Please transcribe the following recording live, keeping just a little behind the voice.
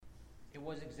It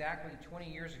was exactly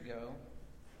 20 years ago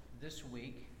this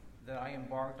week that I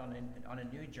embarked on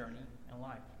a new journey in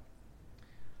life.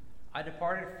 I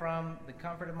departed from the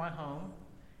comfort of my home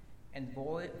and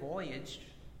voyaged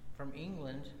from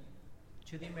England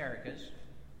to the Americas,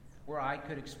 where I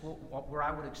would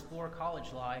explore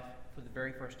college life for the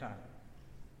very first time.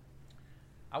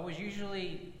 I was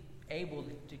usually able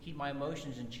to keep my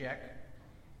emotions in check.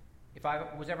 If I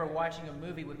was ever watching a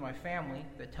movie with my family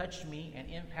that touched me and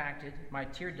impacted my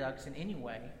tear ducts in any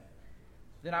way,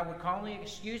 then I would calmly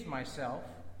excuse myself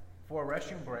for a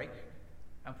restroom break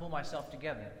and pull myself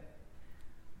together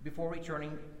before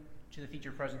returning to the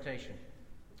feature presentation.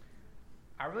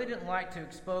 I really didn't like to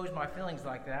expose my feelings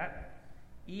like that,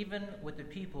 even with the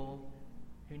people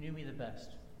who knew me the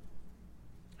best.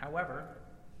 However,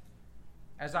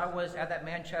 as I was at that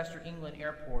Manchester, England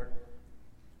airport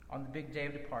on the big day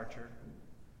of departure,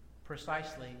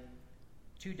 precisely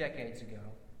 2 decades ago,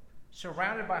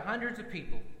 surrounded by hundreds of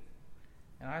people,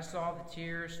 and I saw the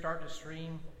tears start to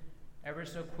stream ever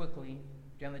so quickly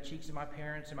down the cheeks of my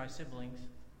parents and my siblings,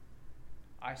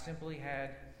 I simply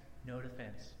had no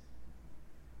defense.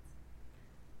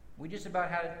 We just about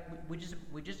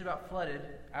flooded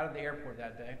out of the airport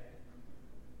that day.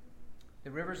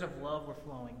 The rivers of love were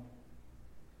flowing.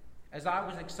 As I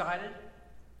was excited,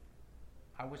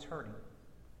 I was hurting.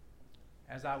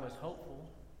 As I was hopeful,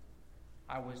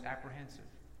 I was apprehensive.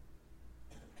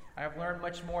 I have learned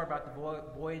much more about the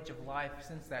voyage of life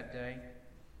since that day.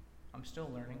 I'm still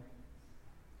learning.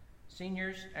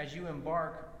 Seniors, as you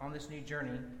embark on this new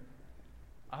journey,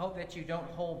 I hope that you don't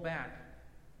hold back.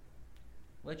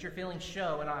 Let your feelings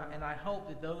show, and I hope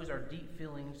that those are deep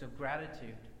feelings of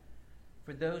gratitude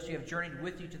for those who have journeyed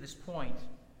with you to this point,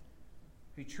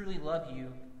 who truly love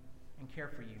you and care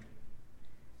for you.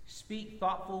 Speak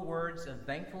thoughtful words of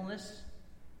thankfulness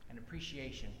and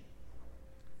appreciation.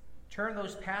 Turn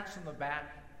those pats on the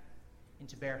back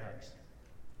into bear hugs.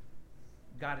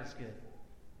 God is good.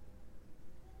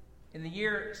 In the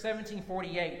year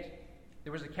 1748,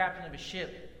 there was a captain of a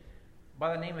ship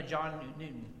by the name of John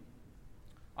Newton.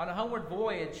 On a homeward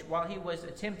voyage, while he was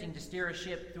attempting to steer a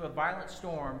ship through a violent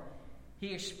storm,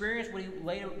 he experienced what he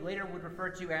later would refer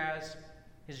to as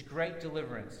his great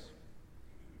deliverance.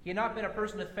 He had not been a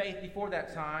person of faith before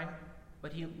that time,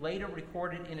 but he later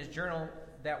recorded in his journal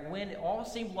that when all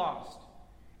seemed lost,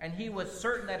 and he was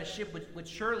certain that a ship would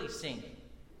surely sink,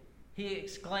 he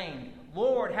exclaimed,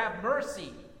 "Lord, have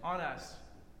mercy on us."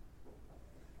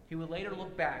 He would later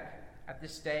look back at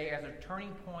this day as a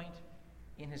turning point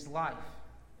in his life,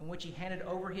 in which he handed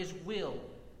over his will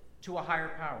to a higher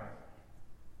power.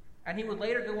 And he would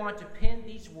later go on to pen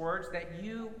these words that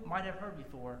you might have heard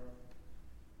before.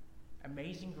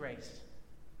 Amazing grace,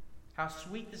 how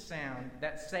sweet the sound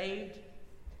that saved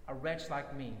a wretch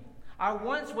like me. I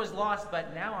once was lost,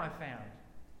 but now I'm found.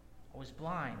 I was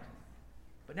blind,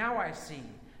 but now I see.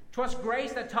 'Twas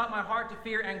grace that taught my heart to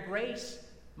fear, and grace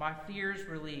my fears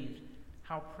relieved.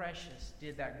 How precious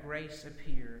did that grace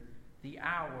appear the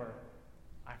hour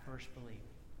I first believed.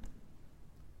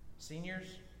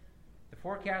 Seniors, the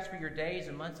forecast for your days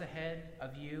and months ahead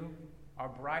of you are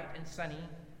bright and sunny,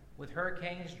 with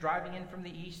hurricanes driving in from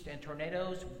the east and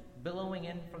tornadoes billowing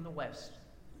in from the west.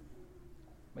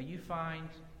 May you find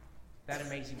that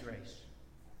amazing grace.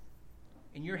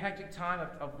 In your hectic time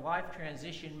of life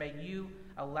transition, may you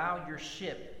allow your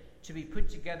ship to be put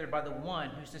together by the one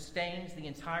who sustains the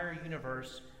entire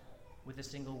universe with a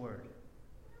single word.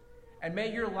 And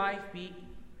may your life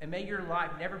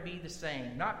never be the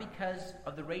same, not because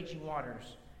of the raging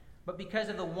waters, but because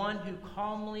of the one who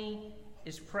calmly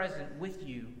is present with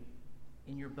you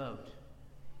in your boat.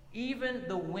 Even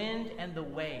the wind and the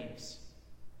waves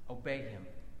obey him.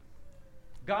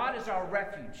 God is our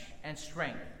refuge and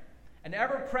strength, an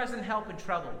ever-present help in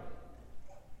trouble.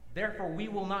 Therefore we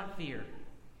will not fear.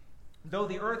 Though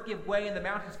the earth give way and the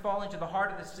mountains fall into the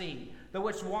heart of the sea, though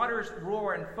its waters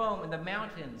roar and foam and the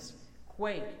mountains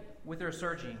quake with their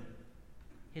surging,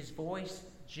 his voice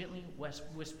gently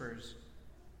whispers,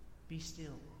 "Be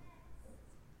still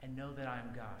and know that I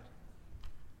am God."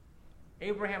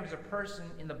 Abraham is a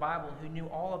person in the Bible who knew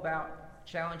all about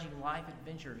challenging life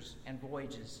adventures and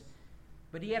voyages,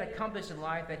 but he had a compass in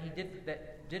life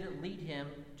that didn't lead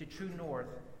him to true north,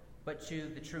 but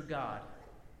to the true God.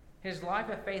 His life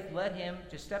of faith led him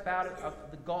to step out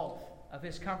of the gulf of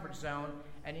his comfort zone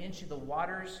and into the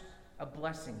waters of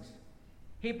blessings.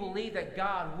 He believed that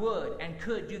God would and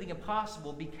could do the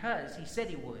impossible because he said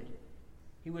he would.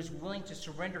 He was willing to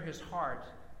surrender his heart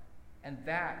and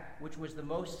that which was the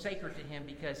most sacred to him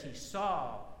because he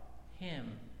saw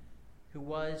him who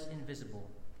was invisible.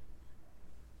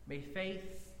 May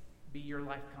faith be your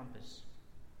life compass.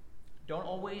 Don't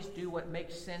always do what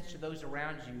makes sense to those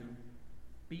around you.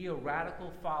 Be a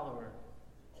radical follower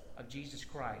of Jesus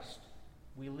Christ.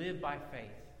 We live by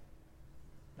faith,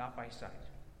 not by sight.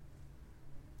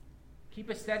 Keep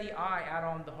a steady eye out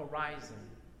on the horizon.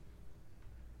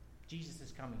 Jesus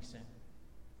is coming soon.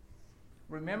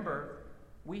 Remember,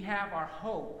 we have our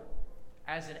hope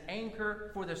as an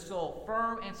anchor for the soul,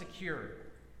 firm and secure.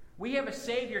 We have a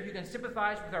Savior who can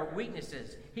sympathize with our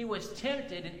weaknesses. He was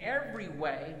tempted in every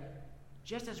way,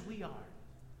 just as we are,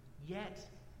 yet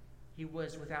he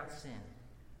was without sin.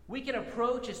 We can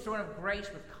approach his throne of grace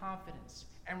with confidence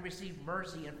and receive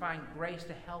mercy and find grace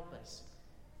to help us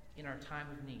in our time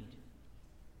of need.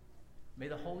 May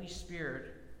the Holy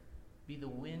Spirit be the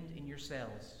wind in your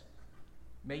sails.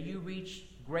 May you reach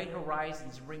great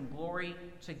horizons and bring glory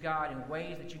to God in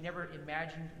ways that you never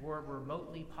imagined were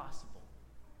remotely possible.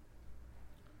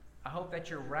 I hope that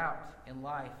your route in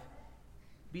life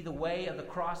be the way of the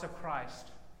cross of Christ,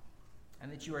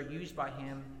 and that you are used by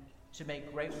him to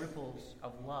make great ripples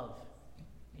of love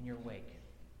in your wake.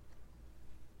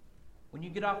 When you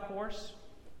get off course,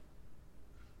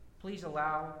 please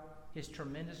allow his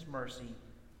tremendous mercy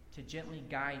to gently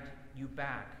guide you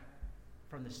back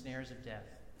from the snares of death.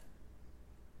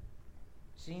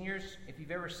 Seniors, if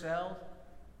you've ever sailed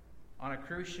on a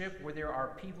cruise ship where there are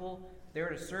people there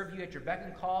to serve you at your beck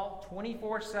and call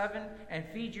 24/7 and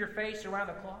feed your face around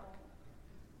the clock,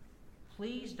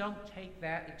 please don't take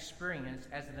that experience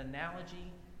as an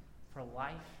analogy for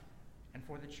life and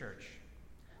for the church.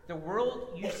 The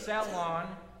world you sail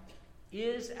on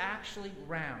is actually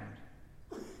round,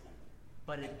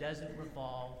 but it doesn't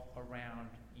revolve around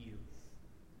you.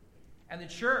 And the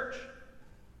church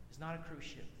is not a cruise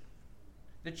ship.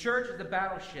 The church is the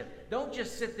battleship. Don't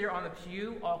just sit there on the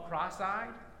pew all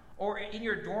cross-eyed, or in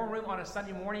your dorm room on a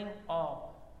Sunday morning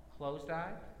all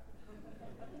closed-eyed.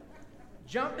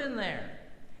 Jump in there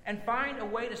and find a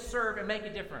way to serve and make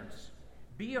a difference.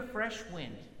 Be a fresh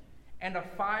wind and a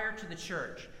fire to the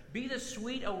church. Be the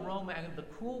sweet aroma and the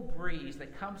cool breeze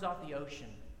that comes off the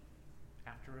ocean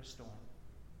after a storm.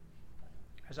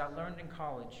 As I learned in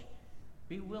college,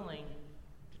 be willing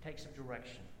to take some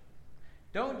direction.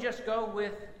 Don't just go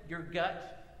with your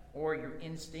gut or your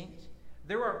instinct.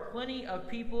 There are plenty of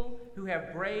people who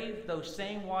have braved those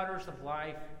same waters of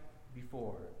life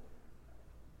before.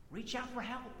 Reach out for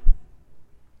help.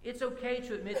 It's okay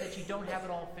to admit that you don't have it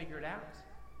all figured out.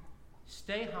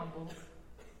 Stay humble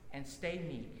and stay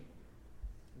meek.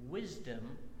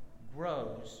 Wisdom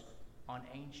grows on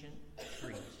ancient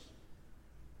trees.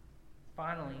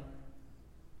 Finally,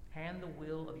 hand the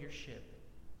wheel of your ship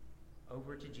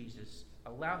over to Jesus.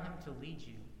 Allow him to lead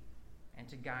you and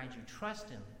to guide you. Trust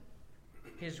him.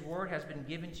 His word has been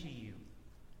given to you.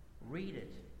 Read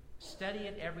it. Study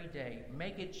it every day.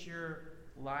 Make it your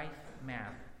life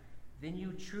map. Then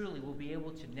you truly will be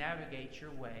able to navigate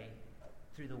your way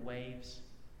through the waves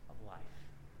of life.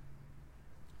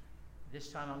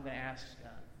 This time I'm going to ask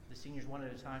the seniors one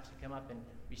at a time to come up and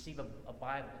receive a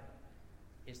Bible.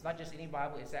 It's not just any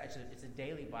Bible, it's a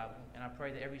daily Bible. And I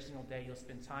pray that every single day you'll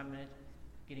spend time in it,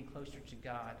 getting closer to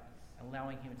God, and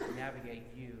allowing him to navigate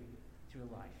you through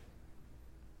life.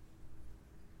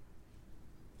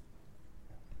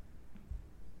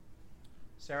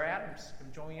 Sarah Adams,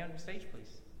 come join me on the stage,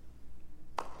 please.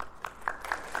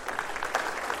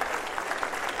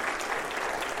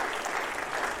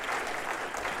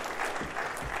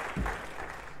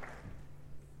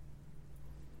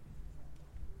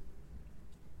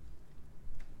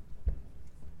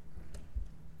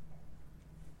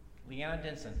 Leanna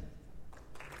Denson.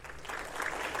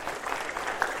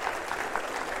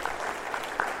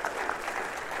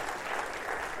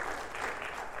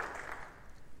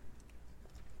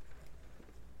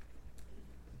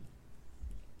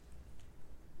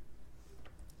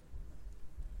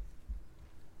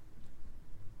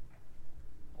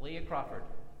 Leah Crawford.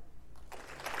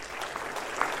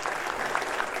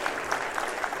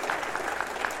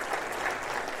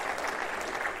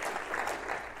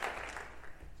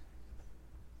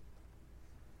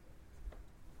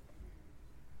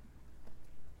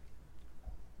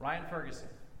 Ryan Ferguson.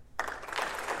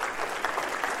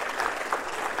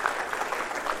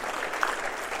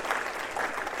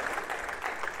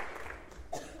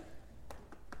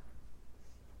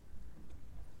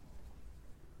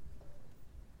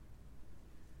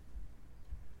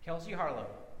 Kelsey Harlow.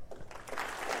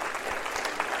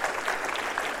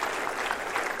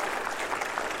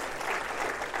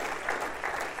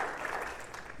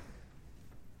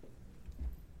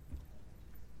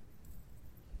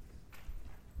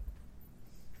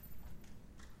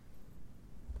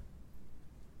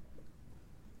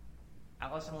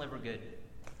 Allison Livergood.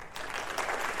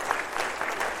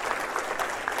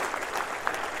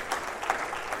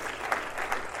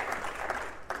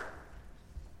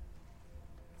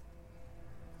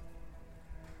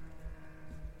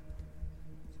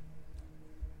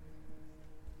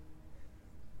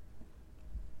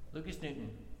 Lucas Newton.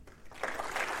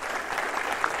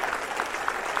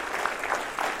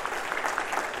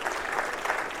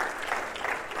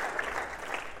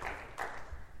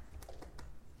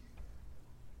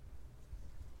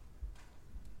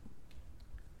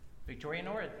 Victoria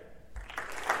Norrid.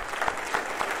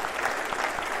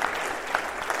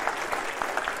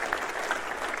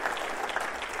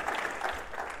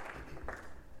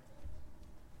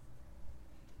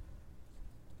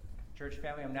 Church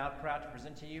family, I'm now proud to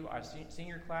present to you our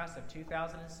senior class of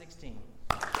 2016.